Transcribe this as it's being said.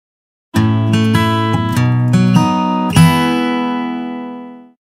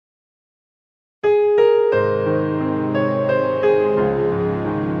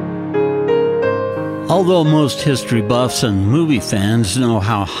Although most history buffs and movie fans know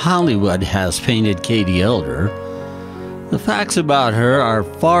how Hollywood has painted Katie Elder, the facts about her are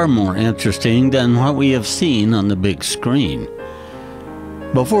far more interesting than what we have seen on the big screen.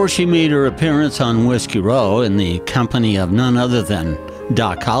 Before she made her appearance on Whiskey Row in the company of none other than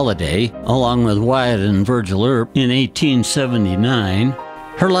Doc Holliday, along with Wyatt and Virgil Earp in 1879,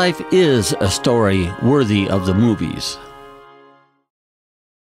 her life is a story worthy of the movies.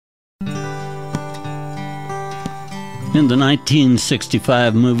 In the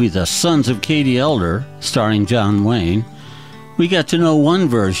 1965 movie The Sons of Katie Elder, starring John Wayne, we get to know one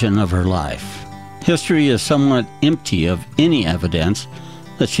version of her life. History is somewhat empty of any evidence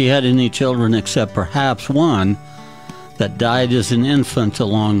that she had any children except perhaps one that died as an infant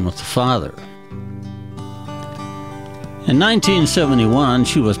along with the father. In 1971,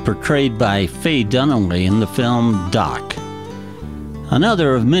 she was portrayed by Faye Dunaway in the film Doc.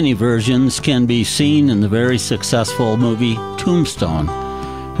 Another of many versions can be seen in the very successful movie Tombstone,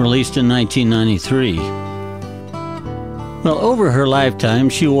 released in 1993. Well, over her lifetime,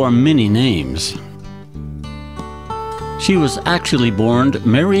 she wore many names. She was actually born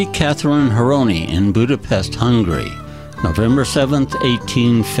Mary Catherine Heroni in Budapest, Hungary, November 7,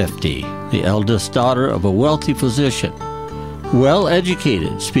 1850, the eldest daughter of a wealthy physician, well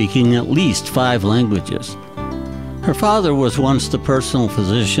educated, speaking at least 5 languages. Her father was once the personal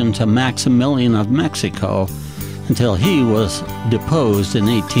physician to Maximilian of Mexico until he was deposed in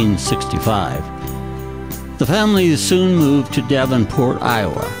 1865. The family soon moved to Davenport,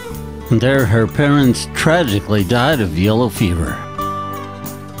 Iowa, and there her parents tragically died of yellow fever.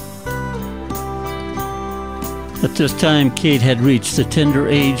 At this time, Kate had reached the tender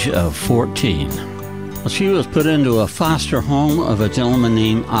age of 14. She was put into a foster home of a gentleman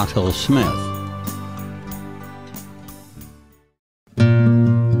named Otto Smith.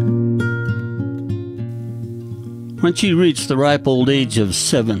 When she reached the ripe old age of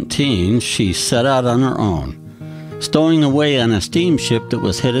 17, she set out on her own, stowing away on a steamship that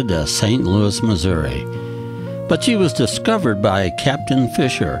was headed to St. Louis, Missouri. But she was discovered by Captain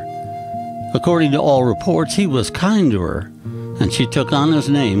Fisher. According to all reports, he was kind to her, and she took on his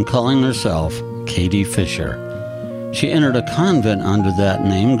name, calling herself Katie Fisher. She entered a convent under that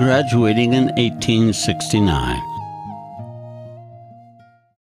name, graduating in 1869.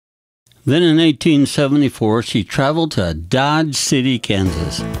 Then in 1874, she traveled to Dodge City,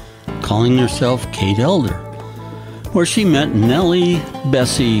 Kansas, calling herself Kate Elder, where she met Nellie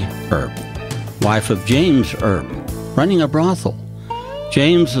Bessie Earp, wife of James Earp, running a brothel.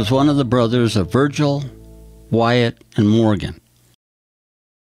 James was one of the brothers of Virgil, Wyatt, and Morgan.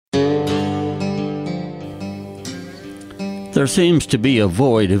 There seems to be a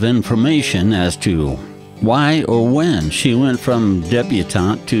void of information as to why or when she went from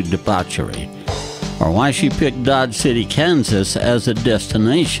debutante to debauchery, or why she picked Dodge City, Kansas as a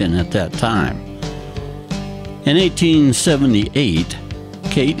destination at that time. In 1878,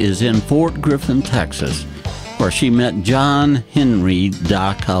 Kate is in Fort Griffin, Texas, where she met John Henry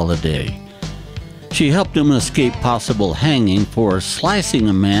Doc Holliday. She helped him escape possible hanging for slicing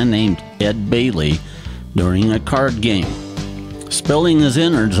a man named Ed Bailey during a card game, spilling his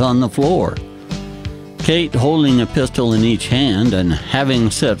innards on the floor. Kate, holding a pistol in each hand and having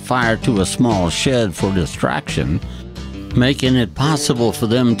set fire to a small shed for distraction, making it possible for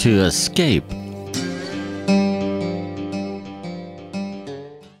them to escape.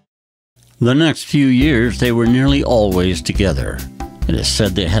 The next few years, they were nearly always together. It is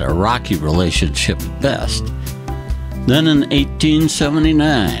said they had a rocky relationship at best. Then in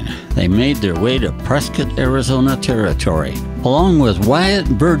 1879, they made their way to Prescott, Arizona Territory, along with Wyatt,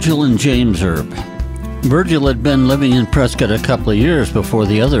 Virgil, and James Earp. Virgil had been living in Prescott a couple of years before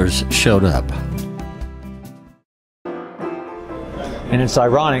the others showed up. And it's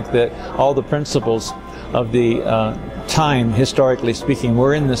ironic that all the principals of the time, historically speaking,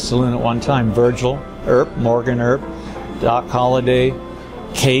 were in this saloon at one time. Virgil Earp, Morgan Earp, Doc Holliday,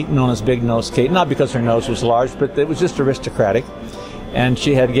 Kate, known as Big Nose Kate, not because her nose was large, but it was just aristocratic. And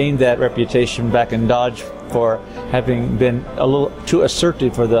she had gained that reputation back in Dodge for having been a little too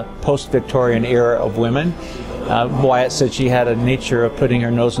assertive for the post-Victorian era of women. Wyatt said she had a nature of putting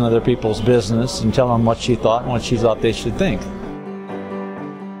her nose in other people's business and telling them what she thought and what she thought they should think.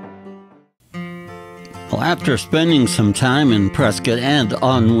 Well, after spending some time in Prescott and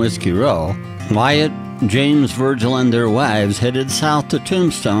on Whiskey Row, Wyatt, James, Virgil, and their wives headed south to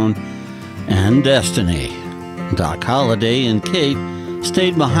Tombstone and Destiny. Doc Holliday and Kate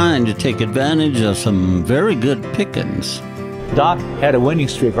stayed behind to take advantage of some very good pickings. Doc had a winning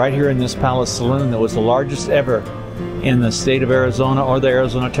streak right here in this Palace Saloon that was the largest ever in the state of Arizona or the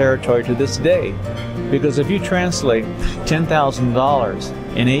Arizona Territory to this day. Because if you translate $10,000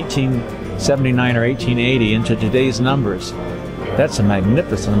 in 1879 or 1880 into today's numbers, that's a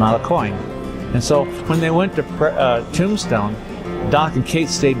magnificent amount of coin. And so when they went to Tombstone, Doc and Kate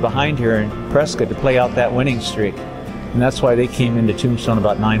stayed behind here in Prescott to play out that winning streak. And that's why they came into Tombstone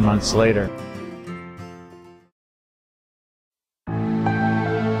about 9 months later.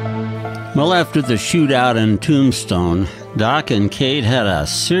 Well, after the shootout in Tombstone, Doc and Kate had a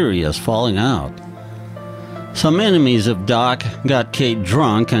serious falling out. Some enemies of Doc got Kate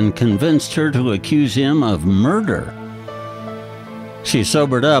drunk and convinced her to accuse him of murder. She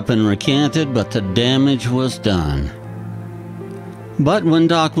sobered up and recanted, but the damage was done. But when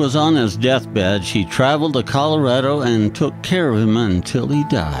Doc was on his deathbed, she traveled to Colorado and took care of him until he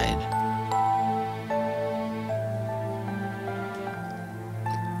died.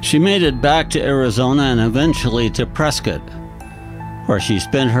 She made it back to Arizona and eventually to Prescott, where she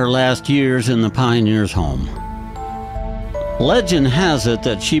spent her last years in the Pioneers' home. Legend has it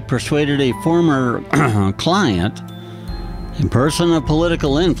that she persuaded a former client, a person of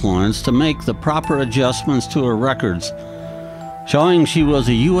political influence, to make the proper adjustments to her records, showing she was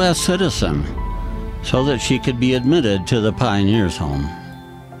a U.S. citizen, so that she could be admitted to the Pioneers' home.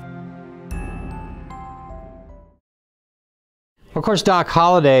 Of course, Doc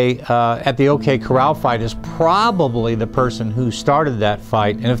Holliday at the OK Corral fight is probably the person who started that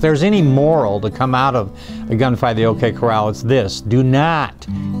fight. And if there's any moral to come out of the gunfight at the OK Corral, it's this: do not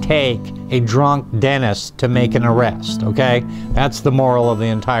take a drunk dentist to make an arrest, okay? That's the moral of the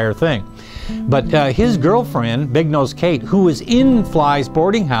entire thing. But his girlfriend, Big Nose Kate, who was in Fly's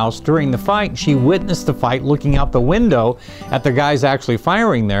boarding house during the fight, she witnessed the fight looking out the window at the guys actually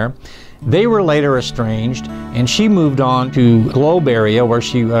firing there. They were later estranged, and she moved on to Globe area where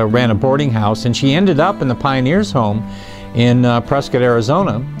she ran a boarding house, and she ended up in the Pioneers' home in Prescott,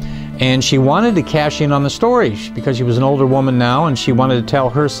 Arizona. And she wanted to cash in on the story because she was an older woman now, and she wanted to tell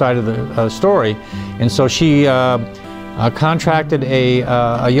her side of the story. And so she contracted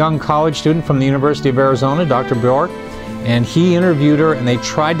a young college student from the University of Arizona, Dr. Bjork, and he interviewed her, and they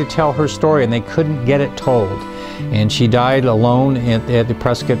tried to tell her story, and they couldn't get it told. And she died alone at the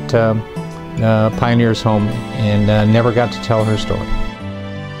Prescott Pioneers' home and never got to tell her story.